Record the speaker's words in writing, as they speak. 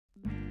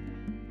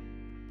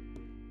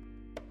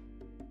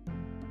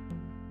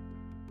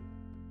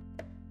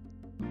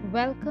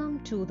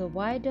Welcome to the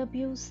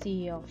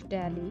YWCA of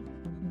Delhi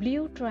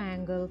Blue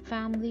Triangle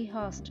Family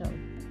Hostel,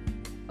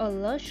 a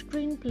lush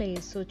green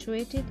place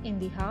situated in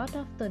the heart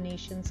of the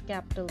nation's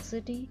capital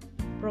city,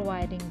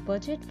 providing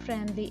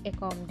budget-friendly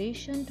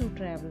accommodation to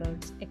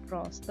travelers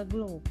across the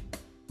globe.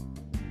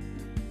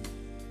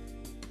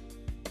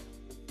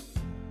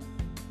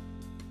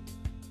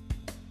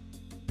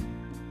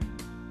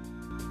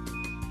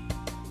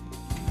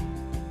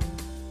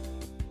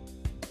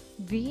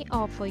 We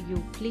offer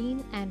you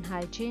clean and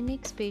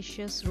hygienic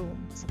spacious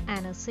rooms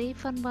and a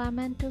safe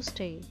environment to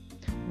stay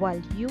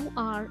while you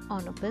are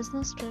on a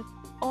business trip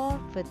or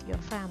with your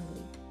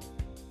family.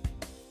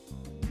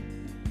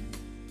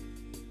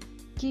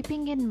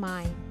 Keeping in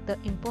mind the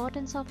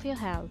importance of your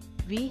health,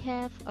 we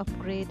have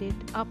upgraded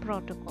our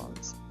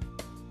protocols.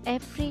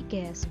 Every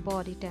guest's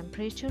body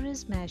temperature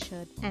is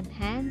measured and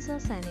hands are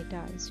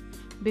sanitized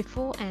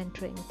before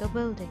entering the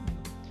building.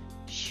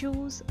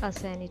 Shoes are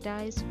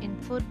sanitized in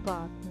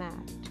footbath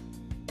mat.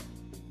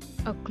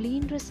 A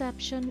clean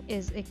reception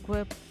is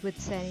equipped with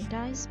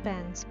sanitized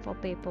pens for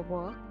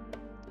paperwork.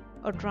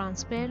 A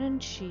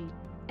transparent sheet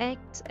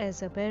acts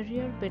as a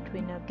barrier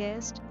between a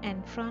guest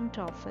and front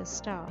office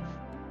staff.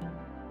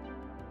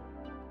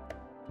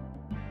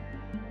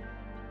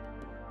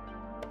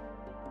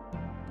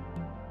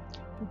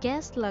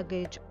 Guest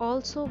luggage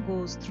also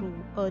goes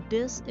through a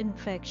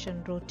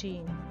disinfection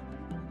routine.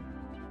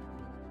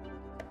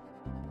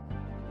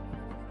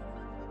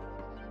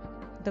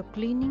 The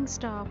cleaning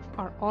staff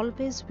are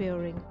always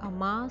wearing a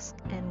mask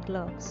and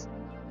gloves.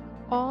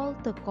 All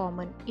the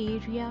common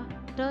area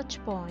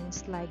touch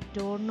points like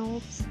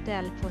doorknobs,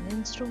 telephone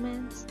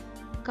instruments,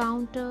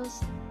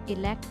 counters,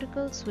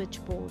 electrical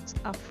switchboards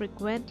are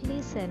frequently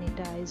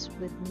sanitized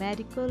with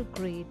medical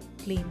grade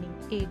cleaning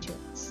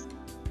agents.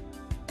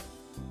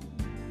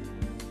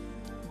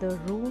 The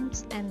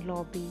rooms and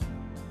lobby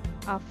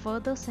are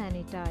further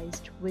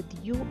sanitized with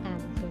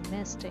UV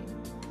misting.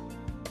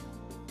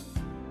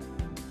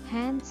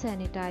 Hand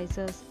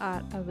sanitizers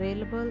are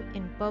available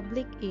in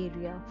public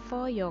area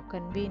for your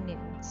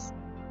convenience.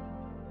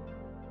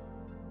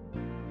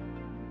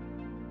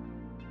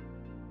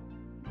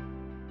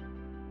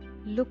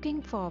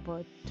 Looking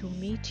forward to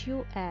meet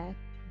you at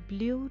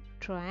Blue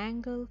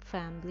Triangle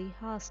Family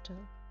Hostel.